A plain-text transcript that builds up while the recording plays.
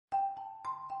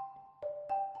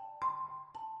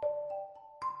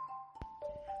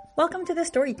Welcome to The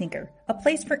Story Tinker, a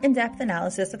place for in-depth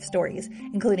analysis of stories,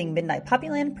 including Midnight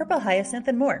Poppyland, Purple Hyacinth,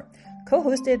 and more.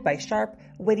 Co-hosted by sharp,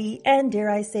 witty, and dare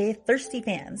I say, thirsty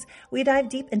fans, we dive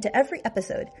deep into every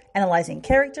episode, analyzing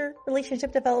character,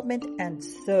 relationship development, and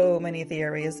so many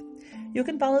theories. You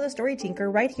can follow The Story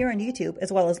Tinker right here on YouTube,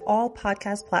 as well as all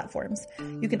podcast platforms.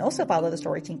 You can also follow The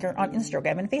Story Tinker on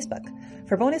Instagram and Facebook.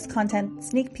 For bonus content,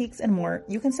 sneak peeks, and more,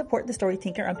 you can support The Story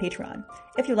Tinker on Patreon.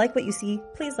 If you like what you see,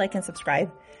 please like and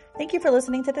subscribe. Thank you for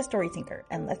listening to The Story Tinker,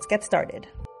 and let's get started.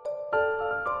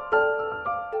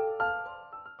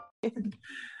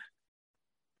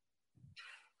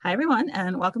 Hi, everyone,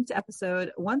 and welcome to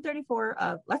episode 134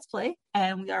 of Let's Play,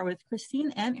 and we are with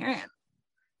Krystine and Erin.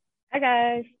 Hi,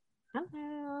 guys.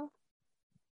 Hello.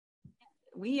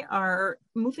 We are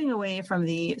moving away from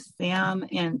the Sam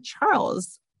and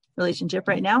Charles relationship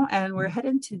right now, and we're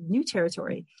headed to new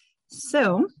territory.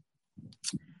 So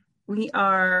we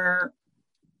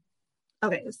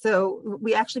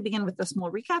actually begin with a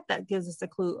small recap that gives us a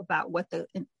clue about what the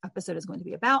episode is going to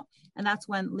be about. And that's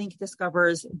when Link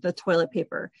discovers the toilet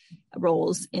paper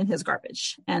rolls in his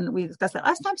garbage. And we discussed that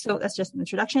last time, so that's just an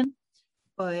introduction.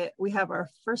 But we have our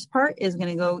first part is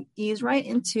going to ease right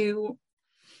into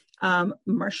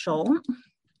Marshall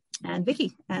and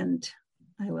Vicky. And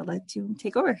I would like to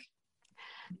take over.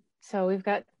 So we've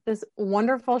got this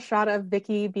wonderful shot of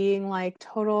Vicky being like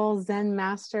total Zen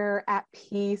master at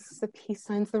peace. The peace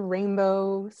signs, the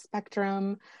rainbow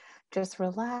spectrum. Just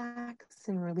relax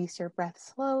and release your breath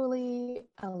slowly.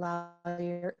 Allow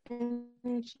your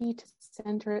energy to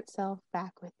center itself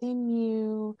back within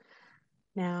you.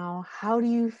 Now, how do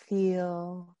you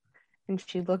feel? And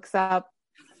she looks up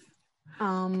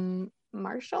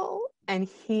Marshall, and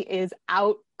he is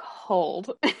out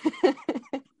cold.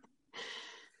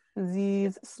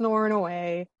 He's snoring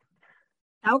away.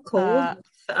 Out cold.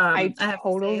 I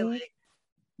totally say, like,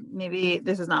 maybe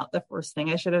this is not the first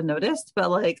thing I should have noticed,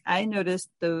 but like I noticed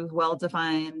those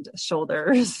well-defined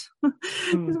shoulders.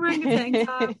 He's wearing a tank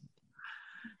top.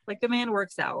 Like the man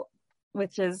works out,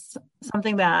 which is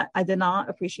something that I did not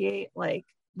appreciate, like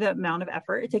the amount of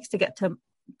effort it takes to get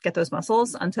those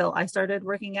muscles until I started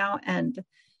working out and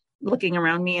looking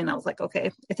around me. And I was like,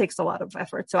 okay, it takes a lot of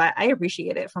effort. So I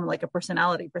appreciate it from like a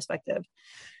personality perspective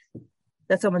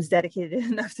that someone's dedicated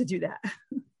enough to do that.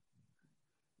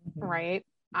 Right.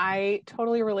 I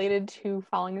totally related to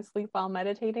falling asleep while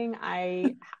meditating.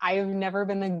 I have never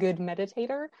been a good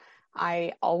meditator.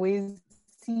 I always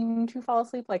seem to fall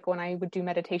asleep. Like when I would do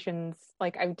meditations,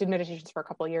 like I did meditations for a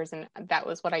couple of years, and that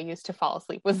was what I used to fall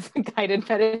asleep, was guided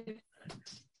meditation.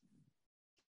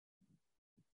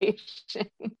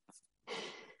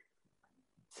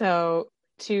 So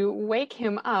to wake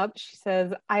him up, she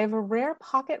says, I have a rare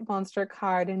pocket monster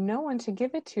card and no one to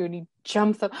give it to. And he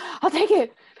jumps up. I'll take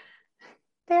it.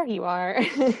 There you are.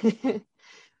 And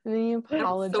then he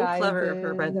apologizes. So clever of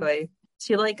her, by the way.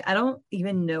 She I don't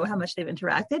even know how much they've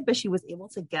interacted, but she was able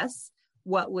to guess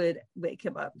what would wake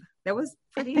him up. That was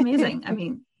pretty amazing. I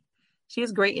mean, she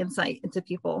has great insight into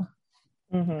people.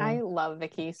 Mm-hmm. I love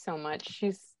Vicky so much.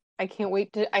 I can't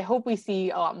wait I hope we see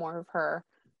a lot more of her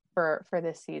for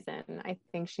this season. I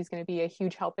think she's going to be a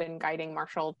huge help in guiding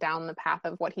Marshall down the path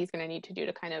of what he's going to need to do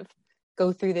to kind of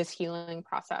go through this healing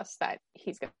process that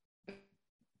he's going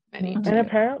to need to and do.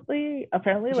 apparently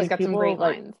she's like got people some great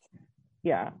lines.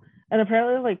 Yeah. And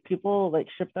apparently like people like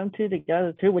ship them two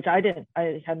together too, which I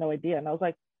had no idea. And I was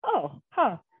like,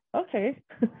 okay.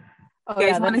 You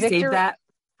guys want to save that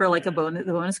for like the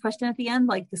bonus question at the end,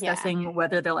 like discussing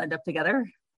whether they'll end up together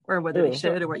or whether they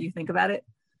should, or what you think about it?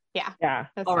 Yeah.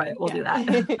 All right, we'll do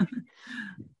that.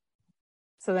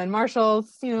 So then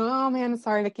Marshall's, oh man,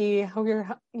 sorry, Vicky. Hope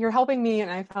you're helping me,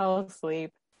 and I fell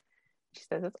asleep. She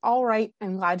says, it's all right.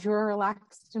 I'm glad you were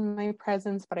relaxed in my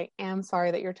presence, but I am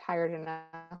sorry that you're tired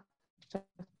enough to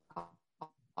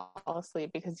fall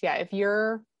asleep. Because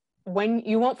when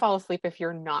you won't fall asleep if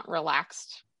you're not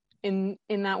relaxed in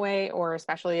that way, or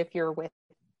especially if you're with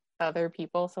other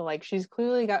people. So like she's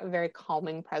clearly got a very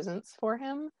calming presence for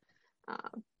him.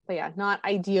 But yeah, not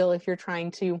ideal if you're trying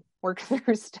to work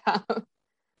through stuff.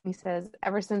 He says,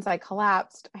 ever since I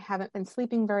collapsed, I haven't been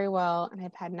sleeping very well, and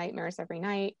I've had nightmares every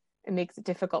night. It makes it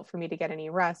difficult for me to get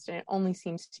any rest, and it only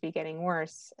seems to be getting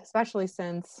worse, especially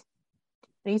since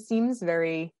he seems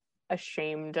very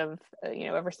ashamed of,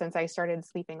 ever since I started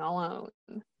sleeping alone.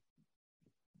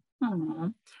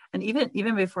 And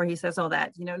even before he says all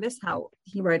that, you notice how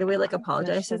he right away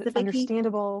apologizes to Vicky?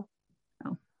 Understandable.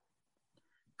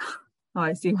 Oh,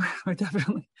 I see. We're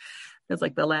definitely, there's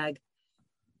like the lag.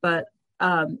 But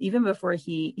even before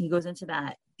he goes into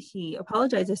that, he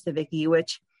apologizes to Vicky,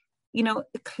 which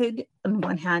it could on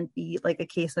one hand be like a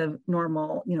case of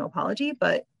normal, apology,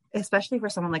 but especially for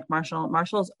someone like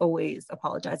Marshall's always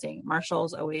apologizing.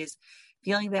 Marshall's always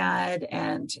feeling bad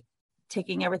and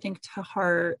taking everything to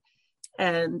heart.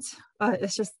 And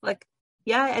it's just like,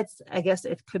 yeah, I guess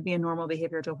it could be a normal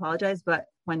behavior to apologize, but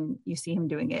when you see him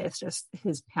doing it, it's just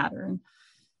his pattern.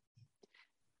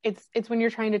 It's when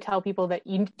you're trying to tell people that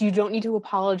you don't need to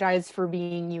apologize for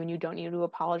being you, and you don't need to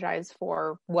apologize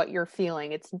for what you're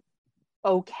feeling. It's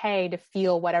okay to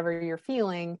feel whatever you're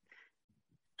feeling.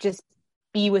 Just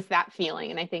be with that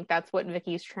feeling. And I think that's what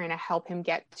Vicky's trying to help him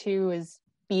get to, is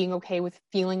being okay with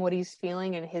feeling what he's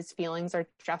feeling, and his feelings are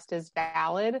just as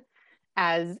valid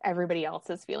as everybody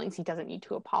else's feelings. He doesn't need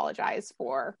to apologize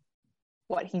for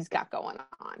what he's got going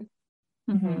on.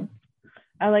 Mm-hmm.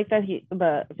 I like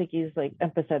that Vicky's like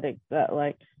empathetic, that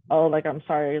like, oh, like, I'm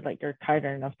sorry, like, you're tired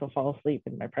enough to fall asleep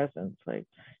in my presence. Like,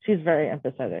 she's very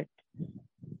empathetic.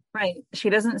 Right.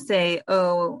 She doesn't say,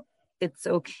 oh, it's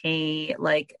okay.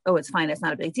 Like, oh, it's fine. It's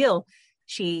not a big deal.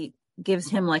 She gives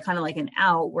him like kind of like an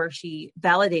out where she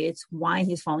validates why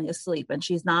he's falling asleep. And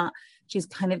she's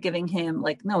kind of giving him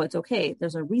like, no, it's okay.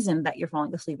 There's a reason that you're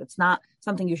falling asleep. It's not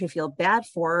something you should feel bad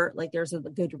for. Like, there's a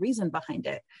good reason behind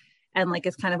it. And like,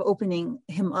 it's kind of opening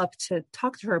him up to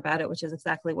talk to her about it, which is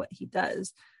exactly what he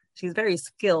does. She's very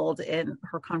skilled in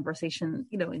her conversation,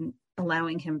 in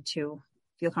allowing him to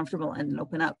feel comfortable and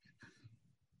open up.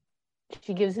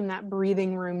 She gives him that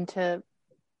breathing room to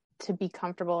be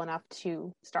comfortable enough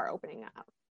to start opening up.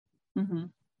 Mm-hmm.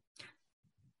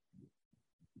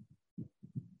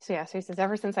 So he says,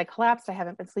 ever since I collapsed, I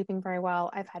haven't been sleeping very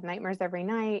well. I've had nightmares every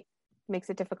night. It makes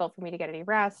it difficult for me to get any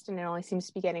rest, and it only seems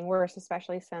to be getting worse,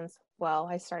 especially since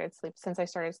I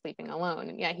started sleeping alone.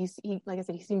 And yeah, he like I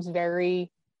said, he seems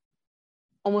very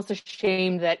almost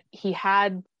ashamed that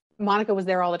Monica was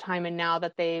there all the time, and now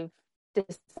that they've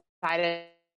decided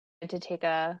to take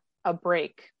a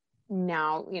break,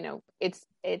 now it's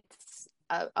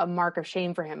a mark of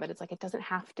shame for him. But it's like, it doesn't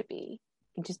have to be.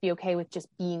 You can just be okay with just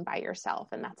being by yourself,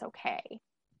 and that's okay.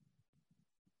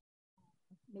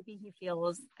 Maybe he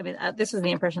feels, this is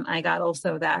the impression I got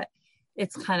also, that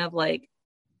it's kind of like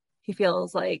he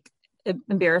feels like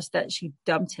embarrassed that she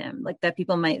dumped him, like that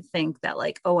people might think that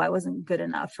like, oh, I wasn't good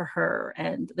enough for her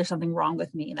and there's something wrong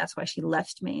with me and that's why she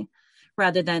left me,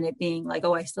 rather than it being like,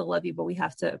 oh, I still love you, but we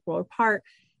have to grow apart.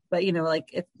 But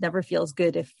like, it never feels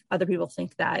good if other people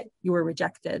think that you were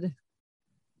rejected.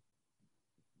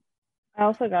 I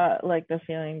also got like the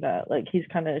feeling that like he's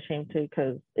kind of ashamed too,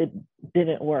 because it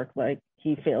didn't work. Like,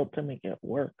 he failed to make it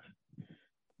work.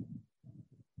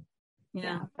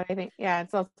 Yeah, but I think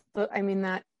it's also,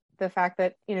 that the fact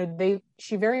that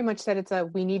she very much said it's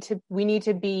we need to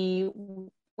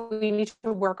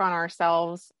work on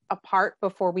ourselves apart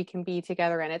before we can be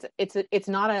together, and it's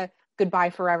not a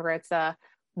goodbye forever. It's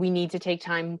we need to take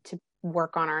time to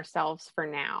work on ourselves for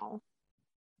now.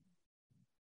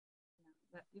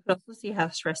 You can also see how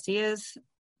stressed he is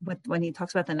when he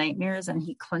talks about the nightmares and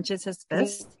he clenches his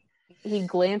fist. He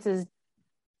glances.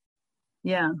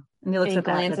 Yeah. And he looks at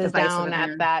glances that down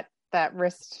at that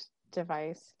wrist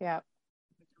device. Yeah.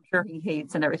 I'm sure he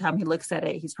hates, and every time he looks at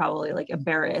it, he's probably like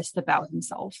embarrassed about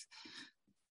himself.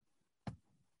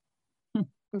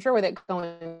 I'm sure with it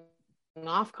going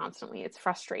off constantly, it's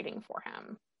frustrating for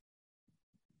him.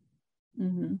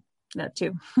 Mm-hmm. That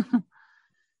too.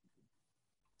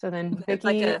 So then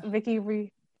Vicky,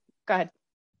 go ahead.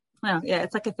 Oh, yeah,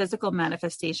 it's like a physical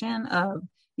manifestation of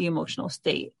the emotional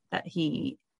state that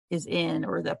he is in,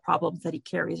 or the problems that he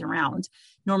carries around.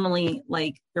 Normally,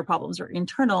 like, your problems are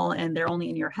internal and they're only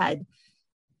in your head,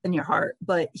 in your heart,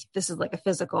 but this is like a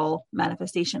physical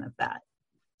manifestation of that.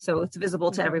 So it's visible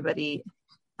to everybody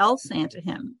else and to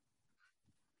him.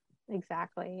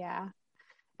 Exactly, yeah.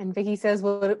 And Vicky says,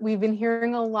 well, we've been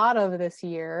hearing a lot of this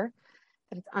year,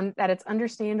 that it's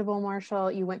understandable,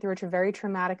 Marshall. You went through a very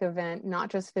traumatic event, not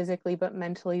just physically, but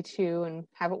mentally too. And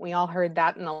haven't we all heard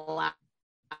that in the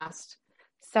last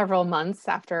several months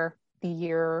after the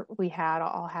year we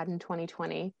all had in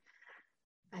 2020?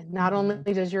 And not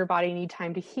only does your body need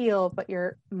time to heal, but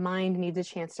your mind needs a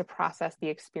chance to process the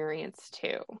experience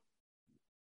too.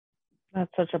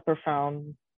 That's such a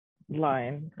profound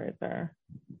line right there.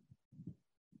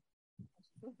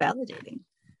 Validating.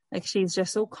 Like, she's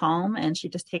just so calm, and she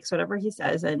just takes whatever he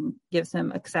says and gives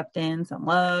him acceptance and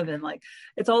love, and like,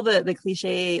 it's all the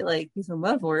cliche like peace and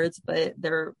love words, but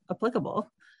they're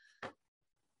applicable.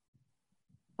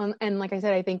 And like I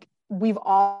said, I think we've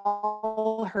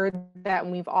all heard that,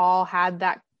 and we've all had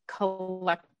that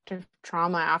collective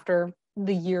trauma after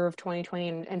the year of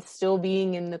 2020, and still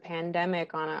being in the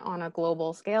pandemic on a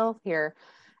global scale here.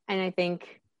 And I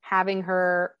think having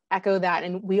her echo that,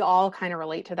 and we all kind of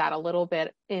relate to that a little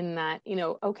bit in that,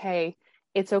 okay,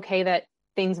 it's okay that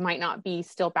things might not be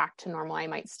still back to normal. I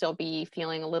might still be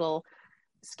feeling a little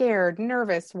scared,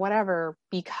 nervous, whatever,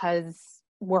 because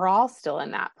we're all still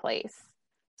in that place.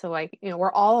 So like,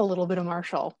 we're all a little bit of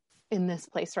Marshall in this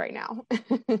place right now.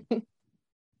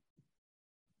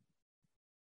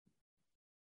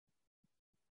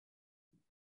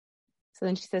 So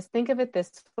then she says, think of it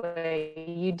this way.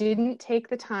 You didn't take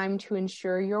the time to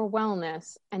ensure your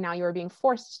wellness, and now you are being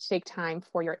forced to take time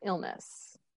for your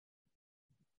illness.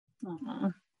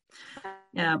 Aww.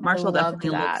 Yeah, Marshall definitely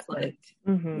looks like,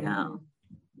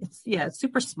 it's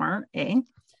super smart, eh?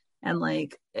 And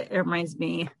like, it reminds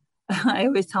me, I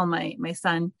always tell my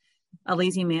son, a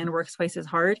lazy man works twice as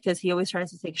hard, because he always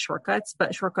tries to take shortcuts,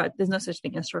 but there's no such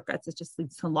thing as shortcuts. It just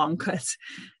leads to long cuts.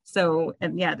 So,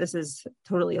 and yeah, this is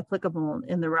totally applicable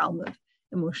in the realm of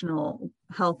emotional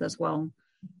health as well,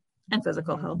 and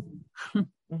physical health.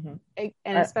 And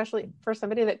especially for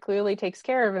somebody that clearly takes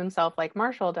care of himself like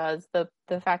Marshall does, the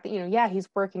fact that, he's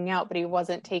working out, but he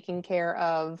wasn't taking care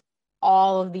of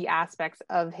all of the aspects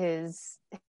of his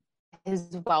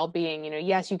well-being.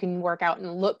 Yes, you can work out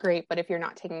and look great, but if you're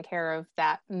not taking care of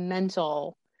that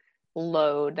mental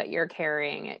load that you're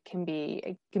carrying, it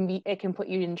can put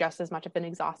you in just as much of an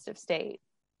exhaustive state.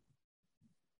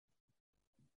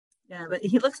 Yeah, but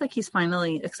he looks like he's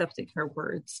finally accepting her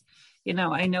words.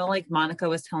 I know like Monica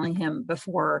was telling him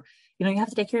before, you have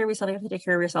to take care of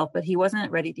yourself, but he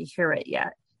wasn't ready to hear it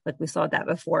yet. Like we saw that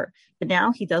before, but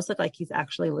now he does look like he's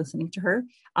actually listening to her.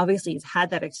 Obviously he's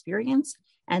had that experience,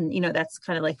 and that's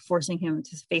kind of like forcing him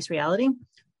to face reality.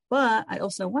 But I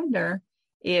also wonder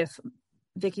if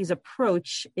Vicky's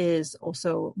approach is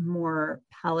also more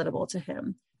palatable to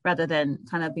him, rather than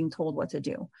kind of being told what to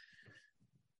do.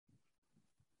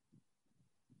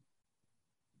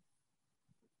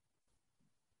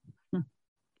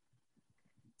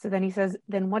 So then he says,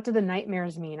 then what do the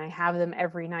nightmares mean? I have them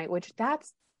every night, which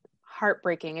that's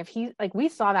heartbreaking. If he, like, we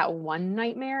saw that one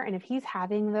nightmare, and if he's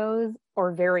having those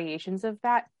or variations of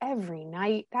that every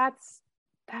night, that's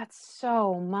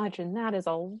so much. And that is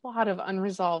a lot of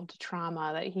unresolved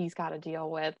trauma that he's got to deal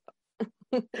with.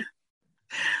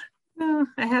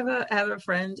 I have a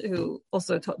friend who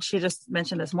also she just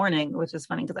mentioned this morning, which is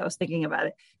funny because I was thinking about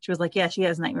it. She was like, yeah, she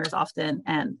has nightmares often.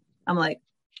 And I'm like,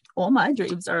 all my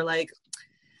dreams are like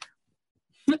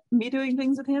me doing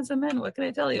things with handsome men. What can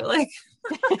I tell you? Like,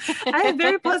 I have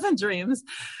very pleasant dreams,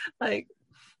 like,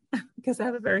 because I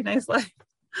have a very nice life.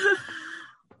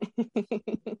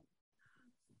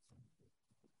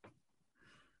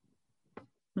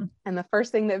 And the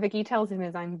first thing that Vicky tells him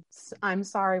is, I'm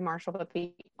sorry, Marshall, but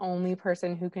the only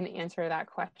person who can answer that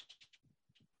question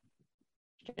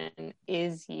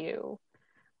is you.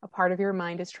 A part of your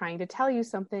mind is trying to tell you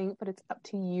something, but it's up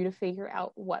to you to figure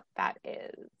out what that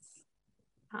is.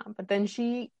 But then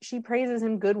she praises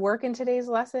him. Good work in today's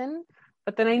lesson.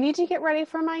 But then I need to get ready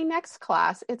for my next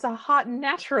class. It's a hot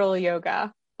natural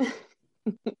yoga.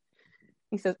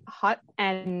 He says, hot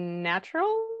and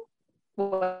natural?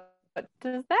 What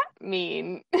does that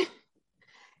mean?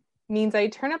 Means I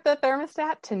turn up the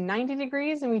thermostat to 90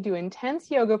 degrees and we do intense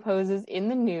yoga poses in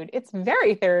the nude. It's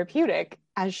very therapeutic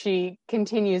as she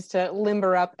continues to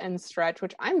limber up and stretch,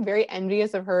 which I'm very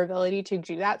envious of her ability to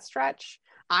do that stretch.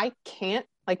 I can't,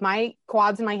 like, my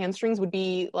quads and my hamstrings would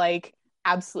be like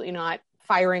absolutely not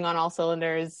firing on all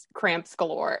cylinders, cramps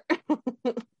galore.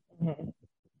 Yeah,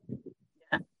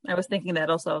 I was thinking that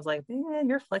also. I was like, man,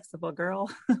 you're flexible, girl.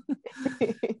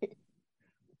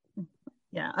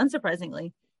 Yeah,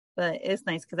 unsurprisingly, but it's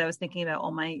nice because I was thinking about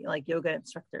all my like yoga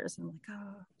instructors. I'm like,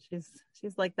 oh,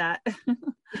 she's like that.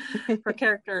 Her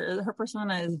character, her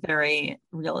persona is very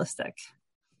realistic.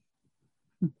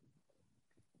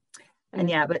 And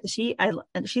yeah, but I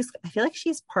feel like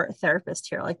she's part therapist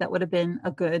here. Like that would have been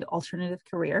a good alternative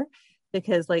career,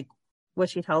 because like what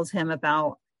she tells him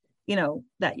about,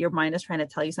 that your mind is trying to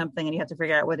tell you something and you have to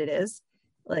figure out what it is.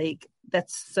 Like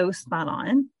that's so spot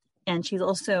on. And she's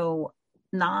also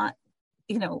not,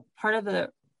 part of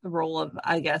the role of,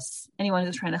 I guess, anyone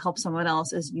who's trying to help someone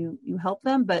else is you help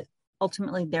them, but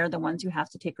ultimately they're the ones who have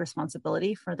to take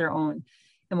responsibility for their own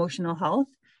emotional health.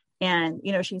 And,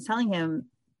 she's telling him,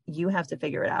 you have to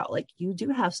figure it out. Like you do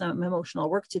have some emotional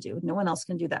work to do. No one else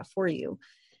can do that for you.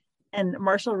 And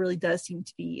Marshall really does seem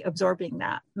to be absorbing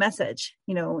that message.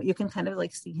 You can kind of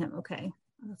like see him, okay,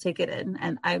 I'll take it in.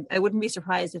 And I wouldn't be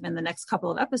surprised if in the next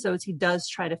couple of episodes, he does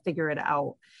try to figure it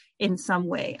out in some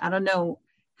way. I don't know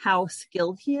how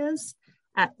skilled he is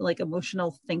at like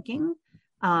emotional thinking.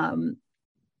 I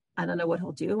don't know what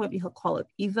he'll do. Maybe he'll call up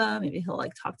Eva. Maybe he'll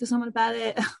like talk to someone about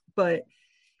it. But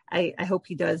I hope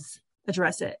he does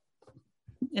address it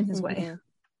in his way.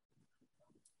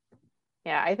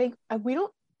 Yeah, I think I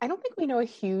don't think we know a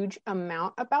huge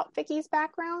amount about Vicky's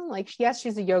background. Like, yes,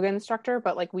 she's a yoga instructor,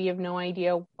 but like we have no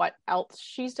idea what else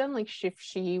she's done. Like, if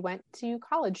she went to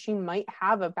college, she might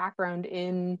have a background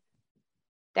in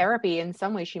therapy in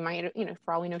some way. She might,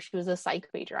 for all we know, she was a psych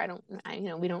major.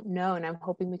 We don't know. And I'm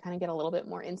hoping we kind of get a little bit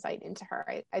more insight into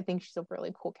her. I think she's a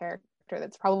really cool character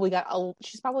that's probably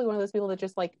she's probably one of those people that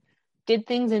just like did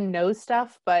things and knows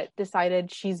stuff, but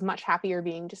decided she's much happier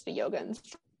being just a yoga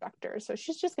instructor. So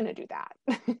she's just going to do that.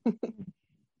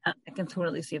 I can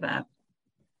totally see that.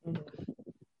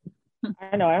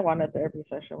 I know. I want a therapy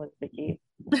session with Vicky.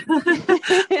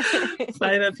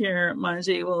 Slide up here,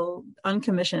 Manji will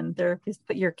uncommission therapist,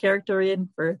 put your character in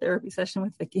for a therapy session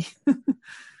with Vicky.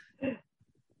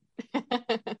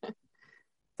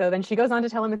 So then she goes on to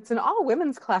tell him it's an all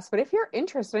women's class, but if you're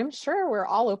interested, I'm sure we're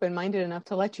all open-minded enough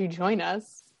to let you join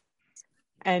us.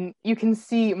 And you can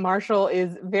see Marshall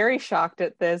is very shocked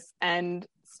at this and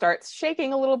starts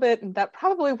shaking a little bit. That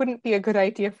probably wouldn't be a good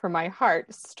idea for my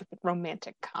heart. Stupid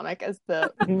romantic comic, as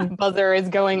the buzzer is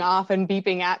going off and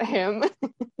beeping at him.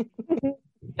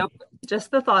 Yep. Just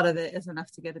the thought of it is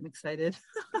enough to get him excited.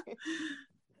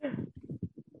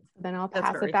 Then I'll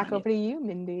pass it back over to you,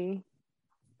 Mindy.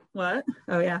 What?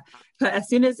 Oh yeah. But as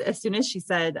soon as she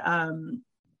said,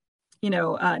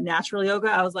 natural yoga,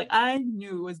 I was like, I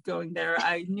knew it was going there.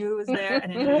 I knew it was there.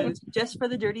 And I knew it was just for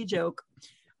the dirty joke.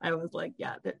 I was like,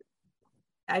 yeah,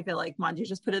 I feel like Manji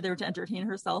just put it there to entertain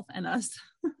herself and us.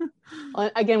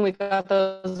 Well, again, we got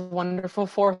those wonderful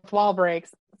fourth wall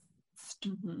breaks.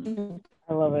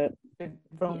 I love it.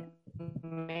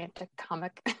 Romantic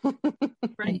comic.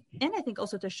 Right. And I think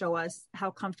also to show us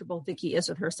how comfortable Vicky is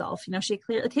with herself. She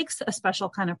clearly takes a special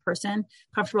kind of person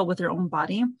comfortable with their own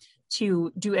body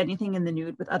to do anything in the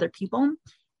nude with other people.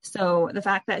 So the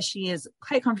fact that she is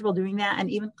quite comfortable doing that and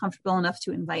even comfortable enough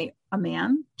to invite a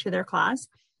man to their class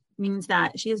means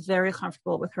that she is very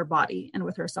comfortable with her body and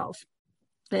with herself.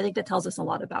 I think that tells us a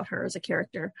lot about her as a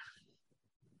character.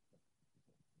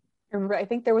 I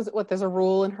think there's a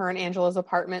rule in her and Angela's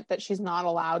apartment that she's not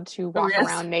allowed to walk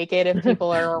around naked if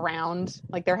people are around.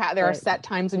 Like there are set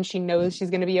times when she knows she's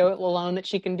going to be alone that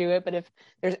she can do it. But if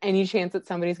there's any chance that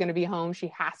somebody's going to be home,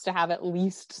 she has to have at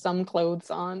least some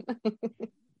clothes on.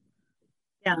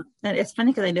 Yeah. And it's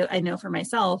funny because I know for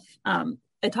myself,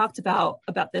 I talked about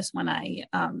this when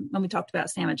we talked about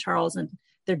Sam and Charles and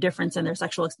their difference in their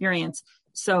sexual experience.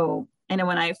 So I know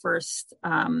when I first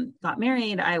got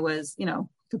married, I was,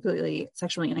 completely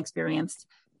sexually inexperienced,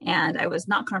 and I was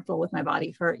not comfortable with my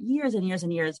body for years and years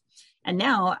and years. And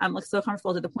now I'm like so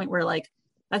comfortable to the point where like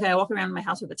I walk around my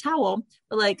house with a towel,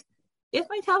 but like if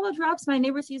my towel drops, my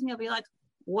neighbor sees me, I'll be like,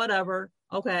 whatever.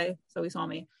 Okay. So he saw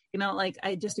me,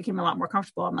 I just became a lot more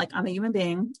comfortable. I'm like, I'm a human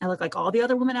being. I look like all the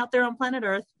other women out there on planet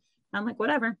Earth. I'm like,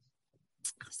 whatever.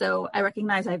 So I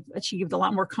recognize I've achieved a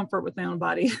lot more comfort with my own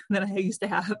body than I used to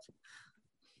have.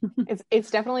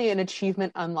 It's definitely an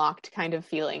achievement unlocked kind of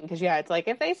feeling, because it's like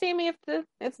if they see me, if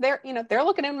it's there, they're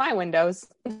looking in my windows.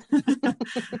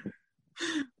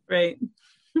 Right.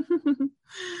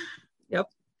 Yep.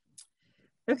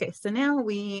 Okay, so now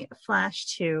we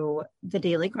flash to the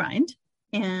daily grind,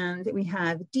 and we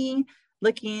have Dee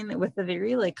looking with a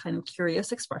very kind of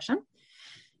curious expression,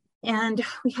 and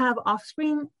we have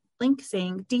off-screen Link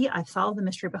saying, "Dee, I've solved the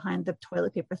mystery behind the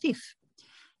toilet paper thief,"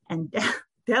 and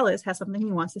Dallas has something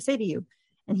he wants to say to you,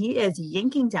 and he is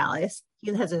yanking Dallas.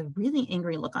 He has a really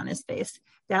angry look on his face.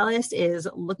 Dallas is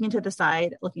looking to the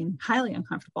side, looking highly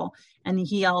uncomfortable, and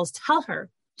he yells, "Tell her."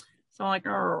 So like,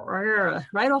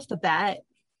 right off the bat.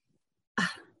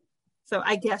 So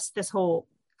I guess this whole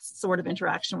sort of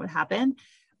interaction would happen,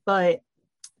 but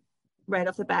right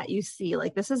off the bat, you see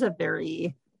like this is a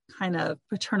very kind of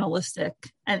paternalistic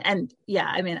and yeah,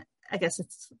 I mean, I guess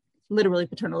it's literally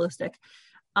paternalistic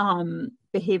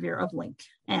behavior of Link.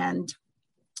 And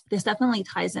this definitely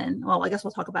ties in. Well, I guess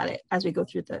we'll talk about it as we go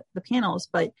through the panels,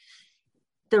 but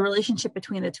the relationship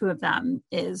between the two of them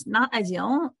is not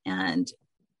ideal. And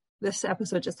this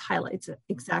episode just highlights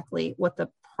exactly what the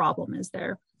problem is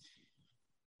there.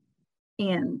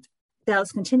 And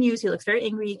Dallas continues. He looks very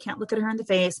angry. He can't look at her in the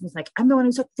face. And he's like, "I'm the one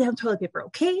who took the damn toilet paper.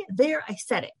 Okay, there, I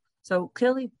said it." So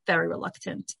clearly very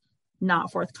reluctant,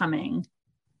 not forthcoming,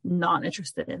 not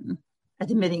interested in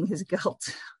admitting his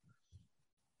guilt.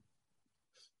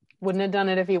 Wouldn't have done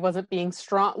it if he wasn't being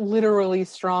literally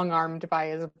strong-armed by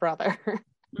his brother.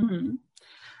 Mm-hmm.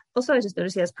 Also, I just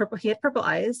noticed he had purple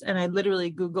eyes, and I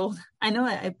literally Googled, I know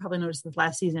I probably noticed this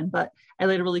last season, but I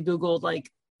literally Googled, like,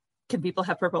 can people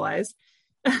have purple eyes?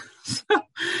 So,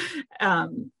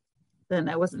 then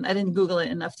I didn't Google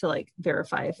it enough to like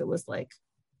verify if it was like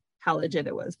how legit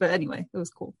it was. But anyway, it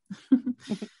was cool.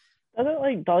 Doesn't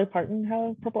like Dolly Parton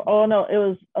have purple? Oh no, it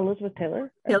was Elizabeth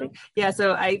Taylor. I think. Yeah,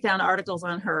 so I found articles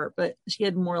on her, but she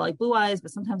had more like blue eyes,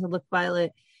 but sometimes it looked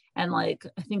violet. And like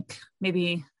I think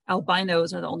maybe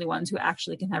albinos are the only ones who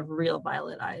actually can have real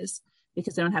violet eyes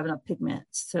because they don't have enough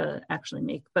pigments to actually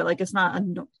make. But like it's not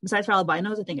besides for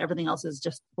albinos, I think everything else is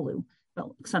just blue. But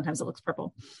sometimes it looks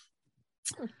purple.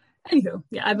 Anywho,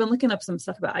 yeah, I've been looking up some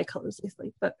stuff about eye colors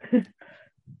lately, but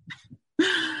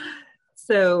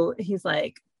so he's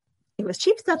like, it was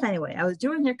cheap stuff anyway. I was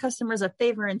doing your customers a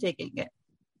favor in taking it.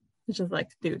 Which is like,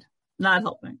 dude, not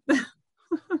helping.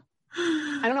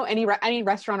 I don't know any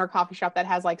restaurant or coffee shop that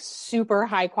has like super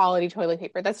high quality toilet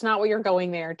paper. That's not what you're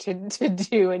going there to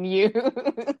do and use.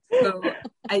 So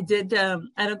I did. I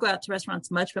don't go out to restaurants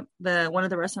much, but one of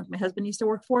the restaurants my husband used to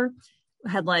work for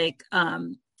had like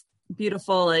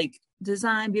beautiful like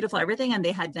design, beautiful everything, and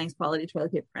they had nice quality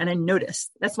toilet paper. And I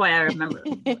noticed. That's why I remember.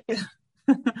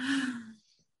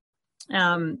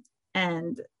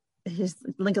 And his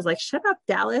Link is like, shut up,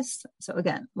 Dallas. So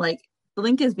again, like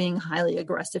Link is being highly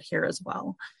aggressive here as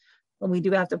well. And we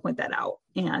do have to point that out.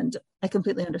 And I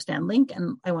completely understand Link,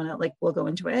 and I want to like, we'll go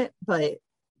into it, but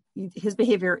his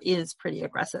behavior is pretty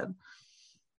aggressive.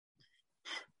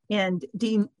 And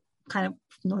Dean kind of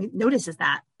notices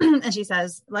that. And she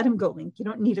says, let him go, Link. You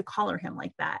don't need to collar him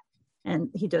like that. And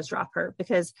he does drop her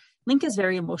because Link is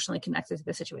very emotionally connected to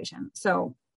the situation.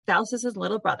 So Dallas is his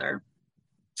little brother.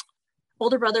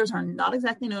 Older brothers are not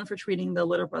exactly known for treating the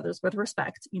little brothers with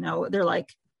respect. You know, they're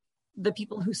like the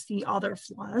people who see all their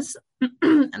flaws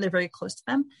and they're very close to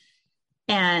them.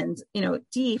 And, you know,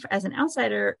 Dee, as an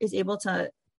outsider, is able to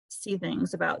see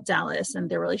things about Dallas and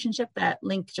their relationship that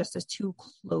Link just is too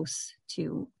close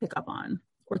to pick up on,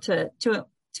 or too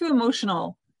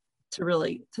emotional to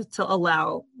really to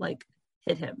allow like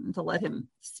hit him, to let him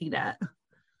see that.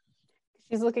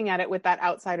 She's looking at it with that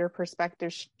outsider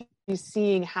perspective. She's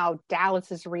seeing how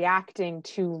Dallas is reacting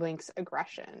to Link's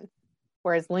aggression,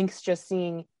 whereas Link's just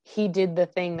seeing he did the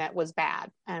thing that was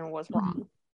bad and was wrong.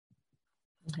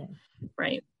 Okay.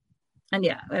 Right. And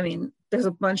yeah, I mean, there's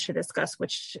a bunch to discuss,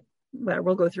 which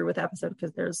we'll go through with the episode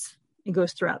because it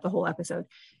goes throughout the whole episode.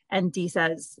 And Dee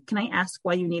says, can I ask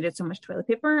why you needed so much toilet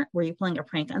paper? Were you playing a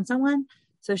prank on someone?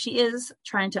 So she is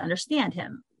trying to understand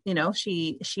him. You know,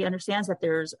 she understands that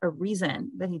there's a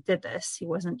reason that he did this. He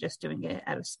wasn't just doing it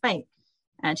out of spite.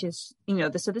 And she's, you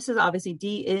know, so this is obviously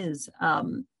Dee is a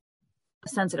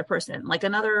sensitive person. Like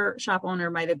another shop owner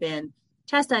might have been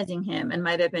chastising him and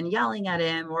might have been yelling at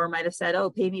him, or might have said, oh,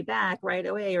 pay me back right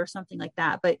away or something like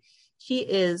that. But she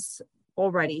is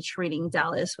already treating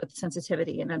Dallas with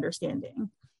sensitivity and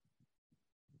understanding.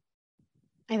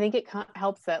 I think it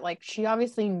helps that like she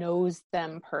obviously knows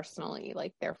them personally,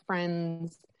 like they're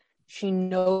friends. She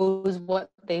knows what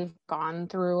they've gone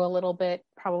through a little bit,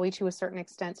 probably to a certain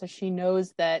extent. So she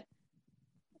knows that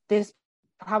this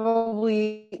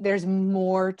probably there's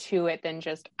more to it than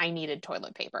just I needed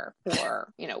toilet paper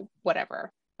or, you know,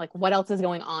 whatever. Like what else is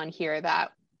going on here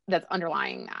that's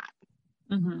underlying that?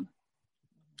 Mm-hmm.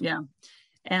 Yeah.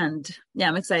 And yeah,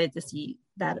 I'm excited to see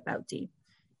that about Dee.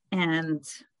 And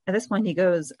at this point, Link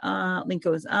goes,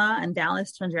 and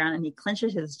Dallas turns around and he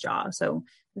clenches his jaw. So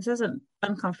this is an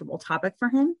uncomfortable topic for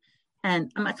him.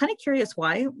 And I'm kind of curious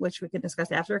why, which we can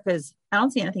discuss after, because I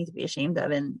don't see anything to be ashamed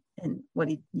of in what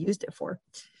he used it for.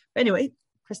 But anyway,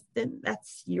 Krystine,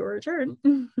 that's your turn.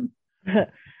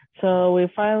 So we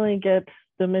finally get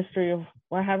the mystery of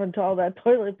what happened to all that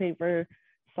toilet paper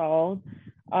solved.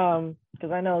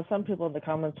 Because I know some people in the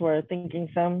comments were thinking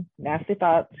some nasty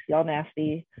thoughts. Y'all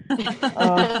nasty.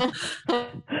 That's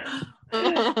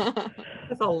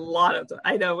a lot of.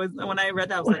 I know. When I read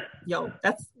that, I was like, "Yo,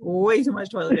 that's way too much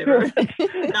toilet paper.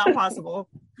 Not possible."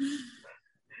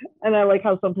 And I like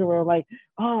how some people were like,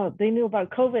 "Oh, they knew about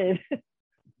COVID."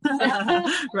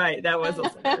 Right. That was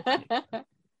also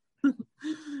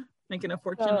making a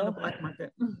fortune on the black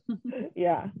market.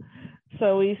 Yeah.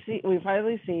 So we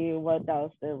finally see what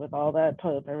Dallas did with all that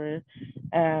toilet paper,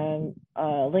 and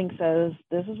Link says,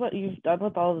 "This is what you've done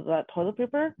with all of that toilet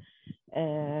paper,"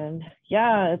 and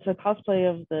yeah, it's a cosplay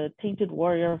of the tainted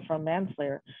warrior from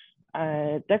Manslayer.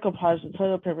 I decoupaged the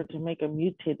toilet paper to make a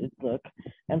mutated look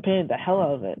and painted the hell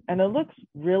out of it, and it looks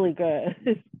really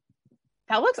good.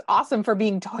 That looks awesome for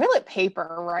being toilet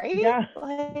paper, right? Yeah.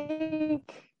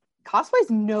 Like cosplay's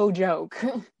no joke.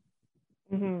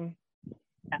 Mm-hmm.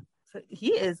 So he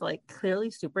is like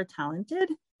clearly super talented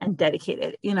and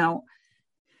dedicated. You know,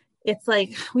 it's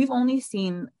like we've only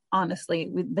seen, honestly,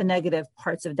 the negative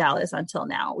parts of Dallas until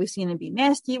now. We've seen him be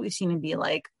nasty. We've seen him be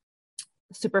like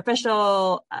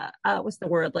superficial, what's the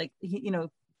word? Like,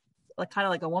 like kind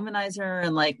of like a womanizer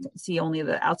and like see only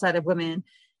the outside of women.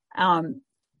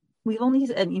 We've only,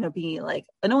 and, being like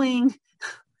annoying.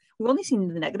 We've only seen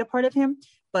the negative part of him,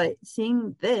 but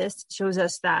seeing this shows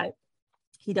us that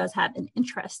he does have an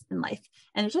interest in life.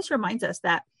 And it just reminds us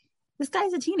that this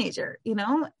guy's a teenager,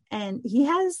 and he's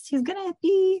going to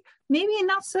be maybe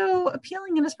not so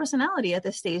appealing in his personality at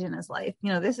this stage in his life.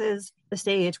 This is the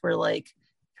stage where like,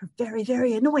 you're very,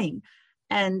 very annoying.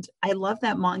 And I love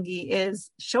that Mangi is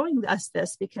showing us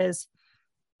this because,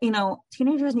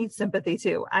 teenagers need sympathy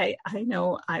too. I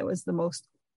know I was the most,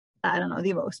 I don't know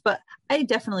the most, but I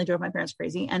definitely drove my parents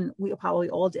crazy, and we probably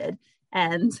all did.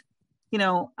 And,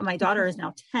 my daughter is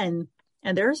now 10,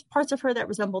 and there's parts of her that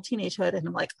resemble teenagehood. And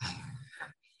I'm like,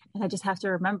 and I just have to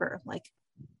remember, like,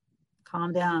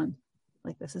 calm down.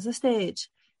 Like, this is a stage,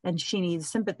 and she needs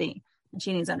sympathy and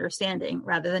she needs understanding,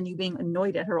 rather than you being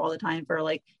annoyed at her all the time for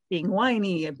like being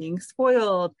whiny and being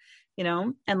spoiled,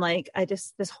 and like,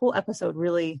 this whole episode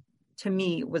really, to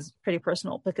me, was pretty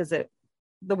personal because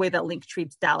the way that Link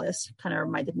treats Dallas kind of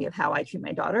reminded me of how I treat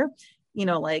my daughter,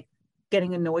 like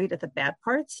getting annoyed at the bad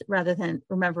parts rather than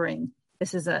remembering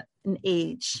this is an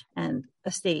age and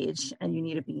a stage, and you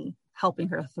need to be helping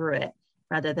her through it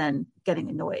rather than getting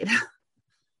annoyed.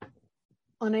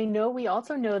 And I know we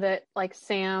also know that like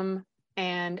Sam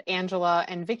and Angela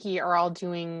and Vicky are all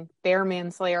doing their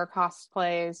Manslayer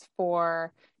cosplays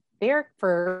for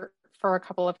a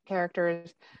couple of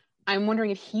characters. I'm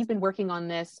wondering if he's been working on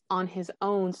this on his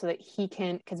own so that he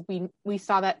can, because we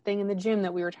saw that thing in the gym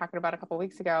that we were talking about a couple of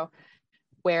weeks ago,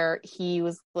 where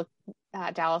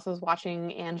Dallas was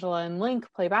watching Angela and Link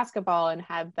play basketball and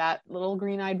had that little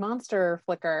green-eyed monster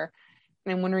flicker.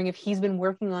 And I'm wondering if he's been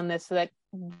working on this so that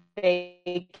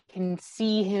they can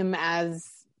see him as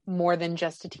more than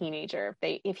just a teenager.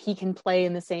 If he can play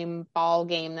in the same ball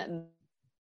game that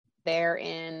they're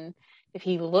in, if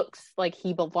he looks like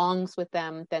he belongs with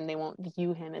them, then they won't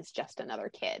view him as just another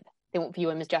kid. They won't view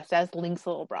him as just as Link's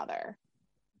little brother.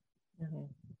 Mm-hmm.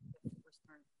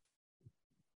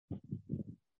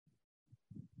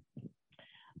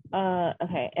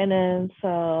 Okay, and then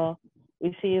so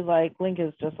we see like Link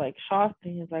is just like shocked,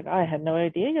 and he's like, I had no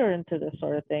idea you're into this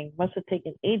sort of thing. Must have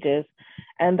taken ages.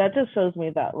 And that just shows me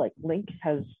that like Link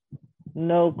has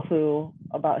no clue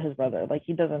about his brother. Like,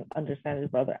 he doesn't understand his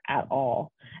brother at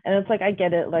all. And it's like, I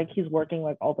get it, like he's working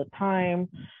like all the time,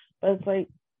 but it's like,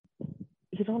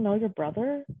 you don't know your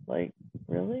brother? Like,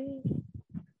 really?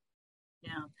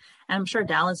 Yeah. And I'm sure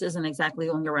Dallas isn't exactly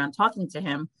going around talking to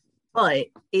him, but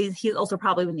he's also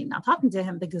probably not talking to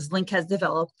him because Link has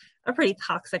developed a pretty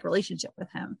toxic relationship with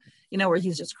him, where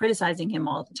he's just criticizing him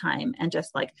all the time and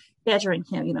just like badgering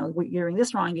him, you're doing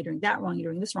this wrong, you're doing that wrong,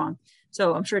 you're doing this wrong.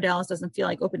 So I'm sure Dallas doesn't feel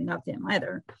like opening up to him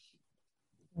either.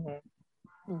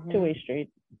 Mm-hmm. Mm-hmm. Two-way street.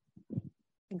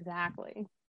 Exactly.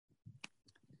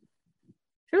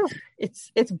 Whew.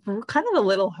 It's kind of a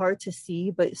little hard to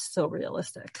see, but it's so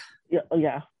realistic.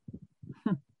 Yeah.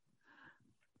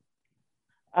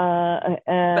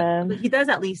 And but he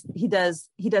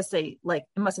does say like,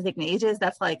 it must have taken ages.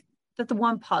 That's the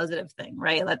one positive thing,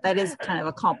 right? Like, that is kind of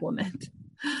a compliment.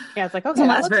 Yeah, it's like, okay,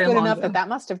 that looks good enough that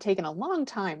must have taken a long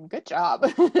time. Good job.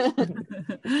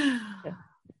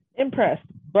 Impressed,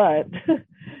 but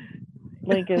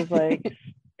Link is like,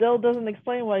 still doesn't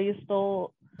explain why you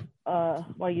stole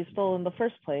in the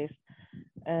first place.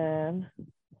 And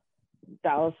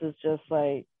Dallas is just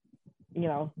like,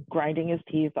 grinding his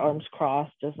teeth, arms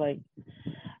crossed, just like,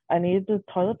 I need the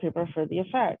toilet paper for the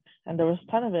effect. And there was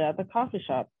a ton of it at the coffee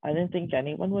shop. I didn't think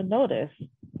anyone would notice.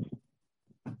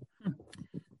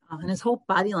 And his whole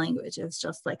body language is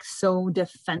just like so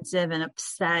defensive and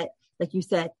upset. Like you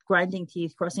said, grinding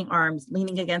teeth, crossing arms,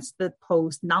 leaning against the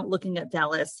post, not looking at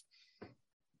Dallas.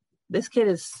 This kid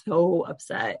is so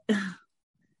upset.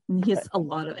 And he has a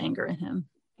lot of anger in him.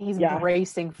 He's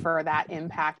bracing for that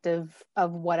impact of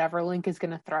whatever Link is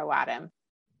going to throw at him.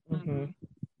 Mm-hmm.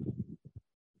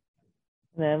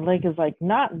 And then Link is like,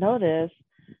 not notice?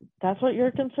 That's what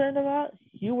you're concerned about?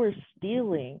 You were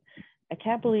stealing. I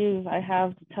can't believe I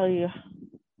have to tell you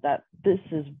that this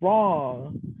is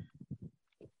wrong.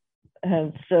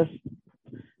 And it's just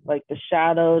like the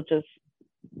shadow just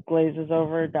glazes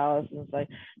over Dallas and is like,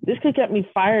 this could get me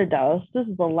fired, Dallas. This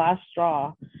is the last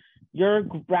straw. You're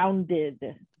grounded.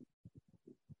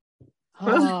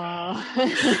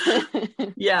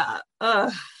 Yeah.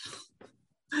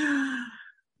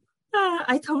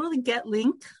 I totally get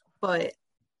Link, but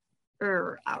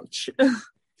ouch.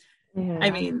 Yeah.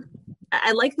 I mean,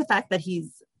 I like the fact that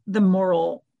he's the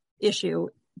moral issue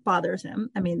bothers him.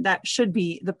 I mean, that should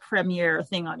be the premier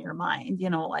thing on your mind,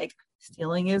 like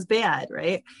stealing is bad,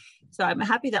 right? So I'm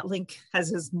happy that Link has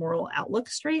his moral outlook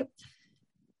straight.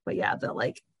 But yeah,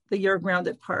 the you're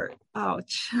grounded part.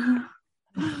 Ouch.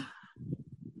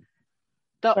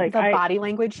 The body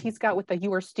language he's got with the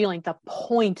you are stealing, the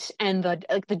point and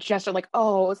the gesture, like,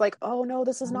 oh, it's like, oh no,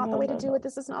 this is not the way to do it.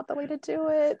 This is not the way to do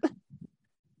it.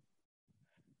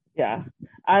 Yeah,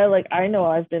 I know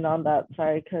I've been on that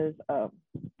side because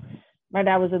my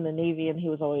dad was in the Navy and he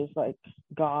was always like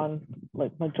gone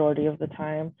like majority of the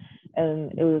time,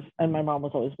 and my mom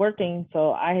was always working,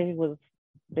 so I was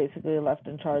basically left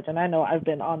in charge. And I know I've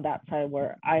been on that side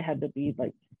where I had to be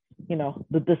like,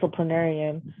 the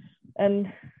disciplinarian,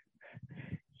 and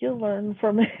you learn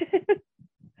from it.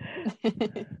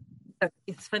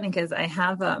 It's funny because I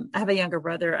have a younger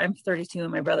brother. I'm 32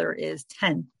 and my brother is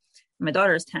 10. My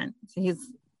daughter is 10. So he's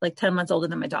like 10 months older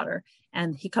than my daughter.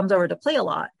 And he comes over to play a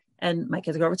lot. And my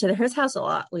kids go over to his house a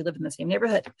lot. We live in the same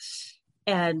neighborhood.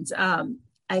 And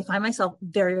I find myself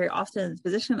very, very often in this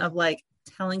position of like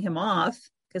telling him off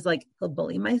because like he'll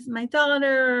bully my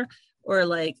daughter, or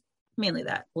like mainly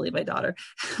that, bully my daughter.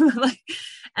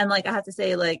 And like I have to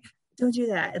say like, don't do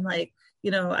that. And like,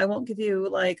 I won't give you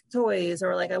like toys,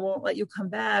 or like I won't let you come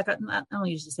back. I don't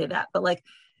usually say that, but like,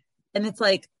 and it's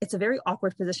like, it's a very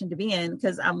awkward position to be in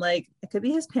because I'm like, I could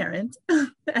be his parent.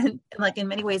 and like in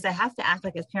many ways I have to act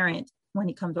like his parent when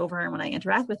he comes over and when I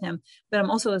interact with him, but I'm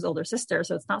also his older sister.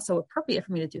 So it's not so appropriate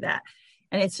for me to do that.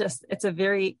 And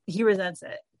he resents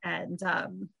it. And I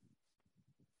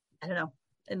don't know.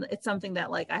 And it's something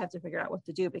that like, I have to figure out what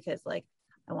to do because like,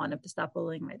 I want him to stop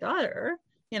bullying my daughter,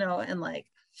 and like,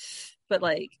 but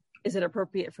like, is it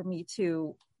appropriate for me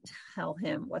to tell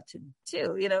him what to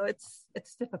do? It's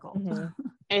difficult. Mm-hmm.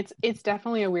 It's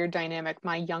definitely a weird dynamic.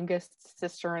 My youngest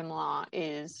sister-in-law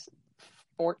is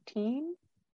 14.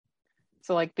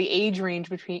 So like the age range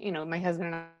between, my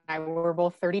husband and I were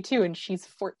both 32 and she's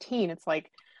 14. It's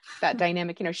like that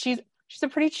dynamic, she's a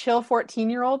pretty chill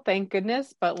 14-year-old, thank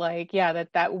goodness. But like, yeah,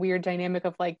 that weird dynamic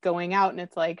of like going out, and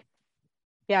it's like,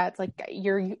 yeah, it's like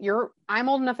I'm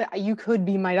old enough that you could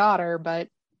be my daughter, but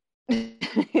yeah,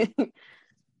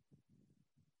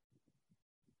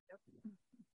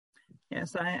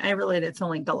 so I related to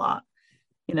Link a lot,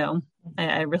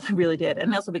 I really, really did.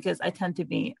 And also because I tend to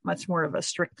be much more of a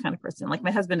strict kind of person. Like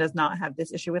my husband does not have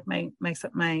this issue with my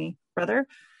brother.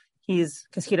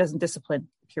 Because he doesn't discipline,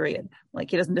 period.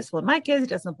 Like he doesn't discipline my kids, he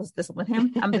doesn't discipline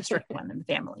him. I'm the strict one in the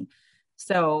family.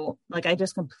 So like I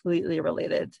just completely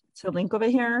related to Link over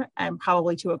here. I'm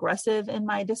probably too aggressive in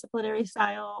my disciplinary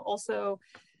style also.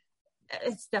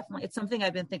 It's something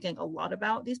I've been thinking a lot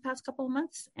about these past couple of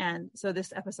months. And so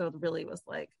this episode really was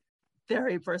like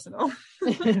very personal.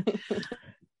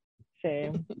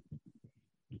 Same.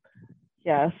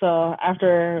 Yeah, so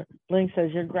after Link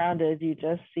says you're grounded, you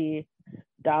just see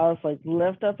Dallas like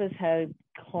lift up his head,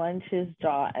 clench his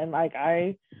jaw, and like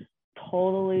I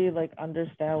totally like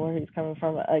understand where he's coming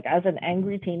from. Like as an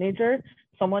angry teenager,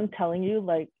 someone telling you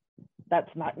like that's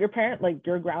not your parent, like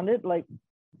you're grounded, like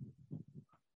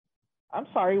I'm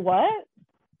sorry, what?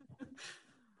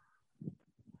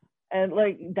 And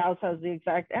like Dallas has the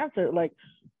exact answer, like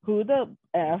who the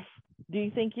F do you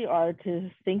think you are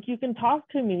to think you can talk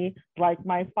to me like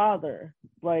my father?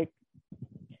 Like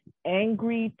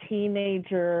angry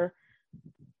teenager,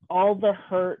 all the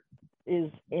hurt is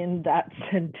in that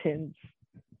sentence.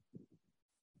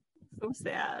 So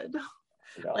sad.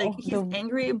 Like he's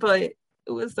angry, but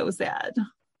it was so sad.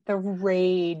 The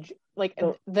rage, like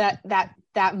that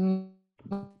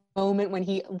moment when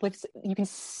he lifts, you can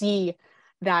see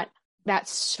that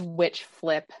switch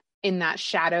flip in that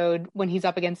shadowed when he's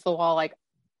up against the wall. Like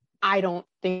I don't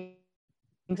think,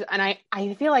 and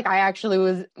I feel like I actually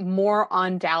was more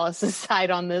on Dallas's side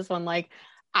on this one. Like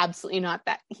absolutely not,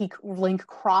 that Link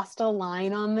crossed a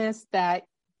line on this that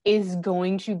is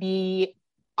going to be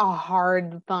a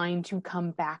hard line to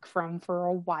come back from for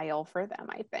a while for them,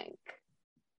 I think.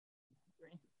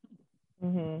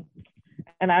 Mm-hmm.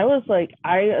 And I was like,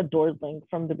 I adored Link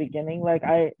from the beginning. Like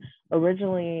I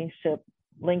originally shipped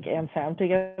Link and Sam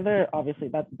together. Obviously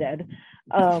that's dead.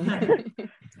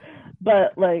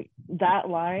 But like that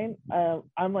line,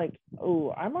 I'm like,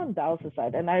 oh, I'm on Dallas'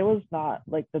 side. And I was not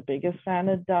like the biggest fan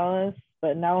of Dallas,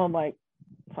 but now I'm like,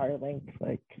 sorry, Link,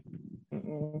 like,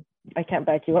 I can't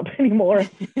back you up anymore.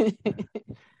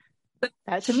 But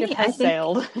that ship has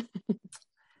sailed.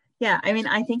 Yeah, I mean,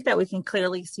 I think that we can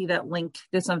clearly see that Link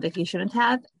did something he shouldn't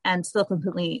have and still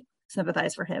completely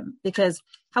sympathize for him, because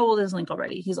how old is Link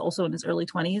already? He's also in his early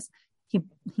 20s. He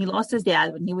lost his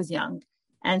dad when he was young.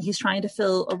 and he's trying to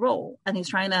fill a role, and he's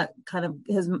trying to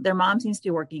their mom seems to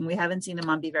be working. We haven't seen the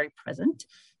mom be very present.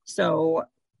 So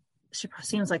she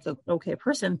seems like an okay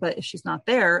person, but if she's not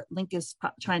there, Link is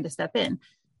trying to step in.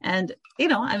 And,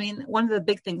 one of the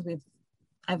big things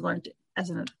I've learned as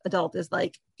an adult is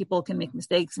like, people can make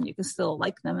mistakes and you can still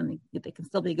like them, and they can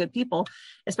still be good people,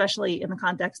 especially in the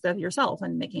context of yourself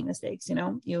and making mistakes.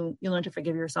 You learn to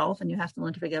forgive yourself, and you have to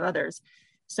learn to forgive others.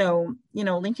 So,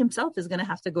 Link himself is going to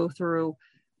have to go through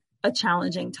a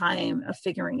challenging time of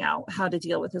figuring out how to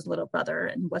deal with his little brother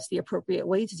and what's the appropriate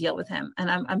way to deal with him. And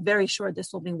I'm very sure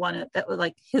this will be one that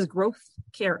like his growth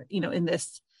care, in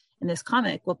this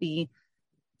comic will be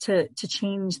to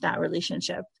change that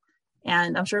relationship.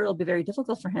 And I'm sure it'll be very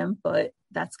difficult for him, but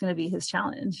that's going to be his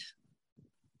challenge.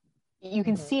 You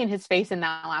can see in his face in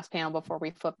that last panel before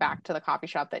we flip back to the coffee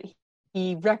shop that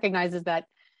he recognizes that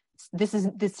this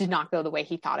did not go the way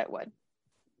he thought it would.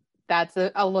 That's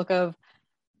a look of,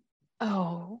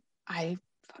 oh, I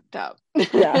fucked up.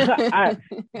 Yeah,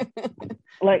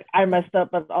 I messed up,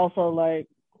 but also like,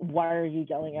 why are you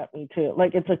yelling at me too?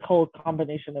 Like, it's a cold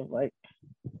combination of like,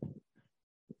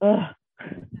 ugh.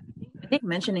 I think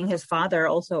mentioning his father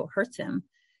also hurts him.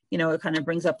 It kind of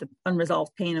brings up the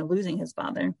unresolved pain of losing his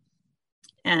father.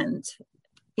 And,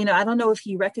 I don't know if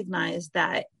he recognized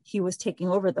that he was taking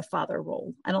over the father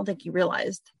role. I don't think he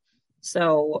realized.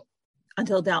 So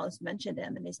until Dallas mentioned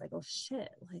him, and he's like, oh shit,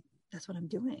 like, that's what I'm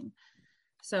doing.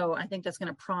 So I think that's going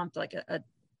to prompt like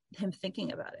him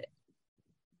thinking about it.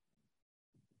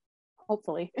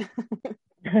 Hopefully.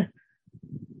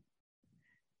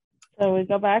 So we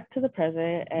go back to the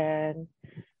present, and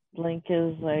Link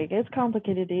is like, it's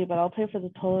complicated, Dee, but I'll pay for the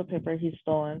toilet paper he's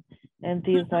stolen. And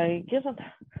Dee's like, you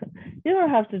don't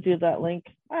have to do that, Link.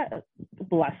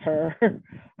 Bless her.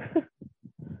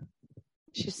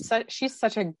 She's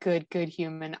such a good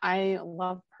human. I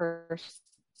love her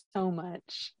so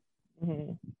much.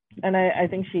 Mm-hmm. And I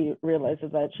think she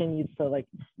realizes that she needs to like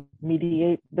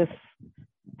mediate this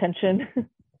tension.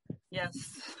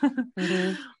 Yes.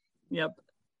 Mm-hmm. Yep.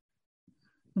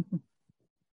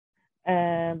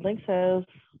 And Link says,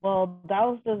 well,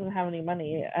 Dallas doesn't have any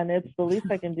money, and it's the least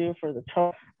I can do for the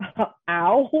child.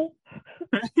 Ow.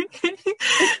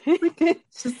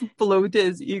 Just blow to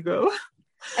his ego.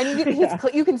 And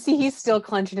you can see he's still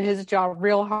clenching his jaw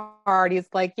real hard. He's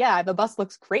like, yeah, the bus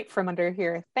looks great from under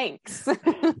here. Thanks. This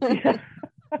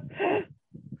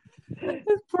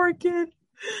poor kid.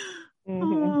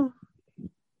 Mm-hmm. Oh.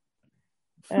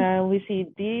 And we see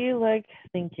Dee like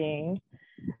thinking,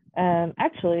 and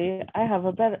actually, I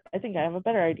think I have a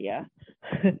better idea.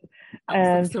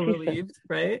 And so relieved,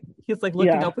 right? He's like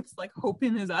looking up with like hope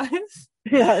in his eyes.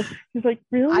 Yeah, he's like,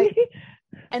 really?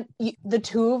 And the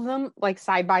two of them, like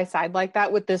side by side, like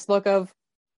that, with this look of,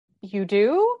 you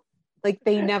do? Like,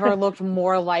 they never looked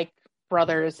more like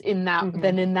brothers in that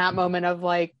than in that moment of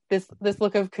like this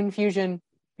look of confusion.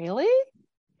 Really?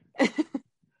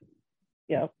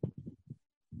 Yeah.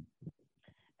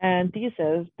 And Dee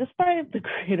says, despite the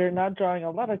creator not drawing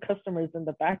a lot of customers in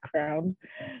the background,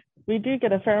 we do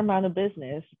get a fair amount of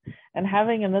business, and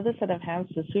having another set of hands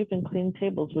to sweep and clean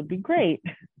tables would be great.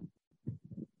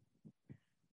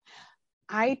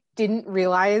 I didn't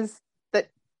realize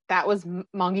that was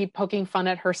Mongi poking fun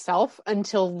at herself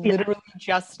until literally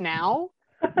just now.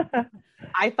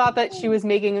 I thought that she was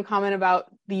making a comment about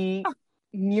the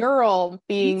mural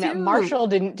being that Marshall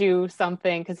didn't do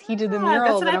something because he did the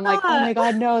mural, and I'm like, oh my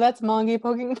god, no, that's Mongi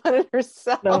poking fun at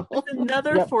herself. No.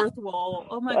 Another fourth wall.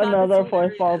 Oh my god, another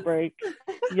fourth wall break.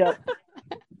 Yep.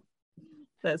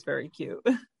 That's very cute.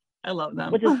 I love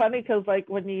them. Which is funny because like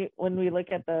when we look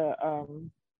at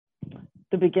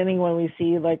the beginning, when we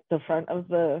see like the front of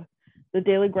the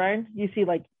daily grind, you see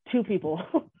like two people.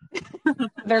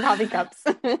 They're coffee cups.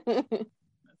 That's so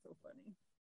funny.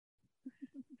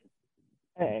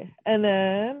 Okay. And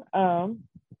then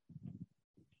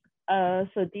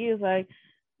so Dee is like,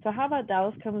 so how about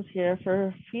Dallas comes here for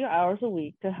a few hours a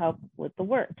week to help with the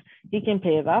work? He can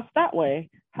pay it off that way.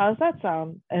 How's that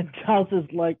sound? And Dallas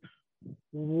is like,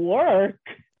 work?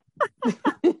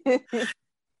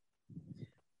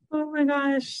 Oh my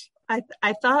gosh.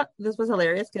 I thought this was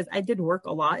hilarious because I did work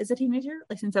a lot as a teenager.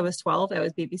 Like since I was 12, I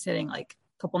was babysitting like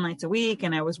a couple nights a week,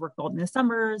 and I was working all in the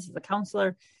summers as a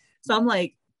counselor. So I'm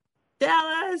like,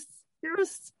 Dallas, you're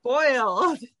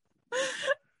spoiled.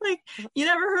 Like, you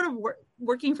never heard of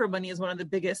working for money is one of the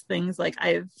biggest things. Like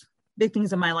big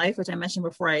things in my life, which I mentioned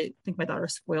before. I think my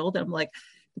daughter's spoiled. And I'm like,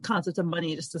 the concept of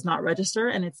money just does not register.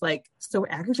 And it's like so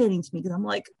aggravating to me because I'm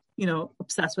like,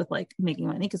 obsessed with like making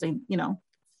money because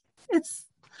it's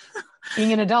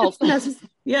being an adult.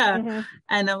 Yeah. Mm-hmm.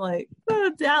 And I'm like,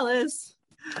 oh, Dallas,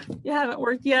 You haven't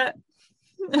worked yet.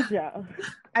 Yeah.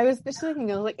 I was just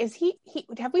thinking, I was like, is he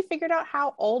have we figured out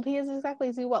how old he is exactly?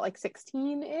 Is he what, like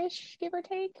 16-ish, give or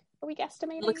take? Are we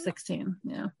guesstimating? He looks 16,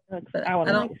 yeah. But I want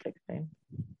to be 16.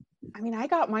 I mean, I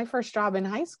got my first job in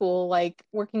high school, like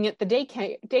working at the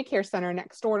daycare center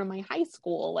next door to my high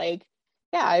school. Like,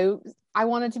 yeah, I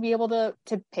wanted to be able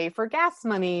to pay for gas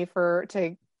money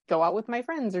to go out with my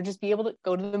friends, or just be able to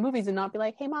go to the movies and not be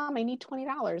like, hey mom, I need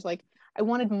 $20. Like, I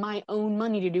wanted my own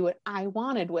money to do what I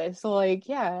wanted with. So like,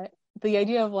 yeah, the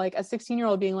idea of like a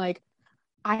 16-year-old being like,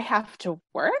 I have to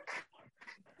work,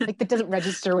 like that doesn't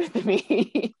register with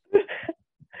me.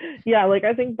 Yeah, like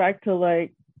I think back to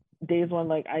like days when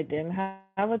like I didn't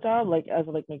have a job, like as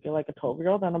like maybe like a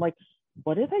 12-year-old, and I'm like,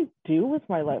 what did I do with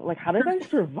my life? Like, how did I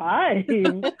survive?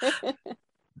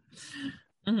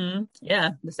 Mm-hmm.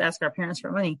 Yeah, just ask our parents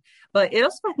for money. But it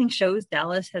also, I think, shows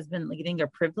Dallas has been leading a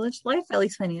privileged life, at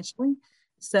least financially.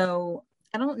 So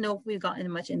I don't know if we've gotten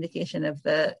much indication of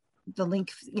the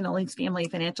Link's family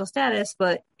financial status,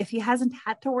 but if he hasn't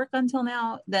had to work until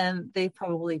now, then they've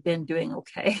probably been doing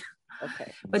okay.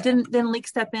 Okay. But didn't Link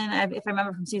step in? If I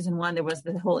remember from season 1, there was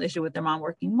the whole issue with their mom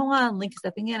working more and Link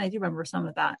stepping in. I do remember some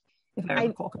of that, if I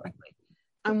recall correctly.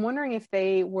 I'm wondering if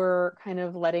they were kind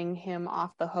of letting him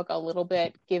off the hook a little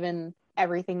bit, given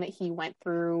everything that he went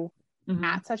through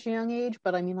at such a young age.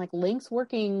 But I mean, like, Link's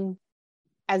working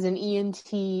as an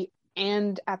ENT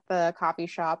and at the coffee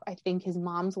shop. I think his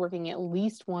mom's working at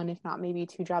least one, if not maybe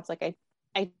 2 jobs. Like,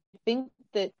 I think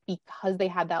that because they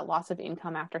had that loss of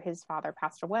income after his father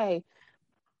passed away,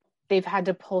 they've had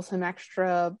to pull some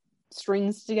extra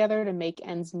strings together to make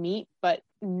ends meet. But,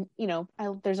 you know,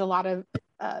 there's a lot of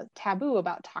taboo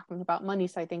about talking about money.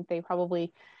 So I think they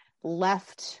probably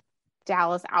left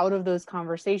Dallas out of those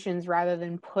conversations rather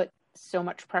than put so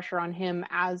much pressure on him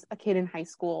as a kid in high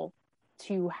school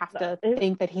to have to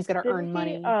think that he's going to earn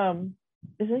money.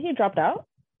 Isn't he dropped out?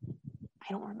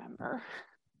 I don't remember.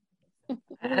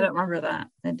 I don't remember that.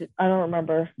 I don't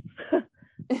remember.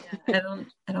 I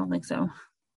don't think so.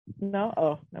 No?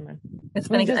 Oh, never mind. It's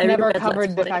funny because I never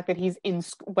covered the fact that he's in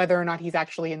whether or not he's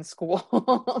actually in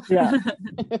school. Yeah.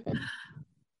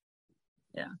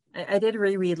 Yeah. I did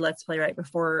reread Let's Play right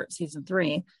before season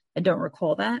 3. I don't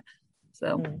recall that.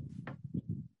 So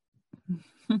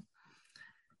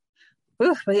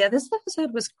Oof, but yeah, this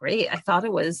episode was great. I thought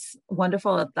it was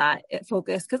wonderful that it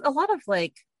focused, because a lot of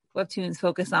like webtoons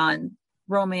focus on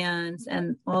romance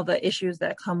and all the issues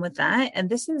that come with that, and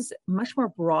this is much more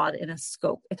broad in a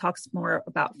scope. It talks more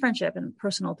about friendship and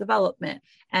personal development,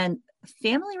 and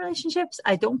family relationships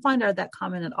I don't find are that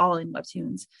common at all in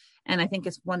webtoons, and I think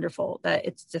it's wonderful that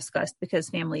it's discussed, because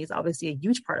family is obviously a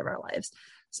huge part of our lives.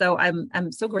 So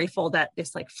I'm so grateful that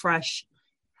this like fresh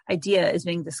idea is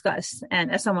being discussed.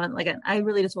 And as someone, like, I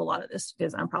relate to a lot of this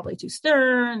because I'm probably too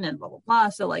stern and blah blah blah,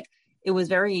 so like it was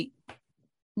very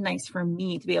nice for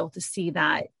me to be able to see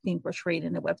that being portrayed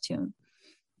in a webtoon.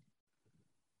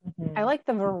 I like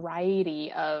the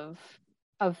variety of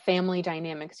family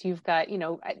dynamics. You've got, you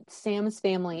know, Sam's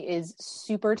family is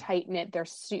super tight knit. They're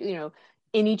you know,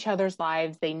 in each other's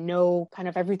lives. They know kind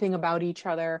of everything about each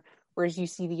other. Whereas you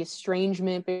see the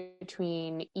estrangement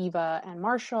between Eva and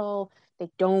Marshall. They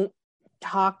don't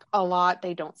talk a lot.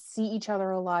 They don't see each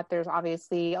other a lot. There's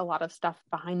obviously a lot of stuff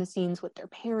behind the scenes with their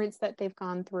parents that they've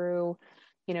gone through.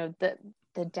 You know,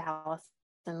 the Dallas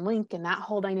and Link and that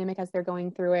whole dynamic as they're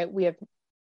going through it. We have,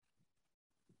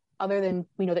 other than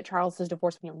we know that Charles is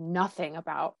divorced, we know nothing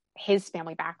about his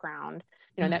family background.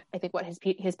 You know, that I think what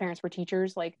his parents were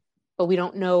teachers, like, but we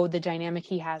don't know the dynamic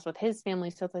he has with his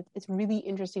family. So it's really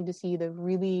interesting to see the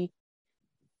really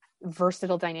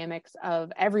versatile dynamics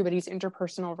of everybody's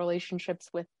interpersonal relationships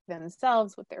with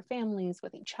themselves, with their families,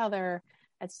 with each other.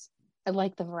 I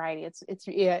like the variety. It's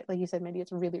yeah, like you said, Mindy,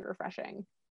 it's really refreshing.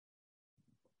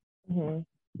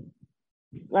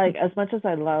 Like, as much as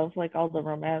I love like all the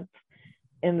romance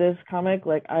in this comic,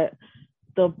 like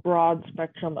the broad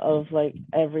spectrum of like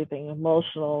everything,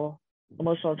 emotional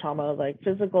trauma, like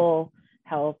physical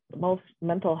health,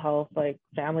 mental health, like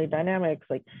family dynamics,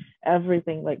 like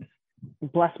everything, like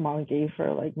bless Mongi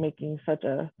for like making such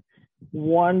a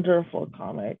wonderful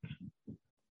comic.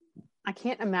 I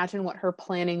can't imagine what her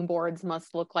planning boards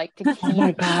must look like to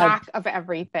keep track of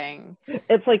everything.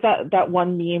 It's like that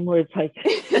one meme where it's like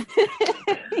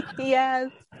yes.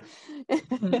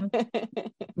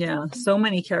 Yeah, so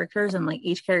many characters, and like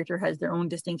each character has their own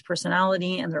distinct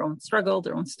personality and their own struggle,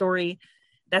 their own story.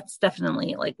 That's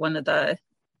definitely like one of the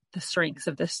strengths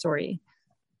of this story.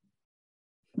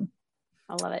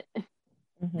 I love it.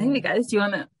 Anyway, guys, do you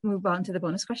want to move on to the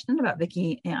bonus question about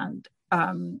Vicky and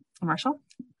Marshall?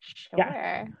 Sure.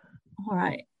 Yeah. All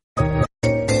right.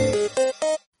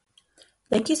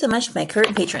 Thank you so much to my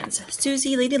current patrons: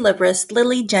 Susie, Lady Libris,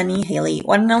 Lily, Jenny, Haley,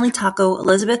 One and Only Taco,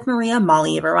 Elizabeth, Maria,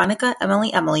 Molly, Veronica,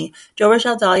 Emily, Joe,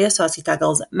 Rochelle, Dahlia, Saucy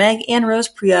Tuggles, Meg, Ann, Rose,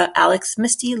 Priya, Alex,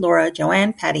 Misty, Laura,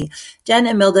 Joanne, Patty, Jen,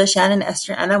 Emilda, Shannon,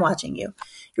 Esther, and I'm watching you.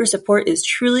 Your support is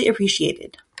truly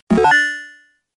appreciated.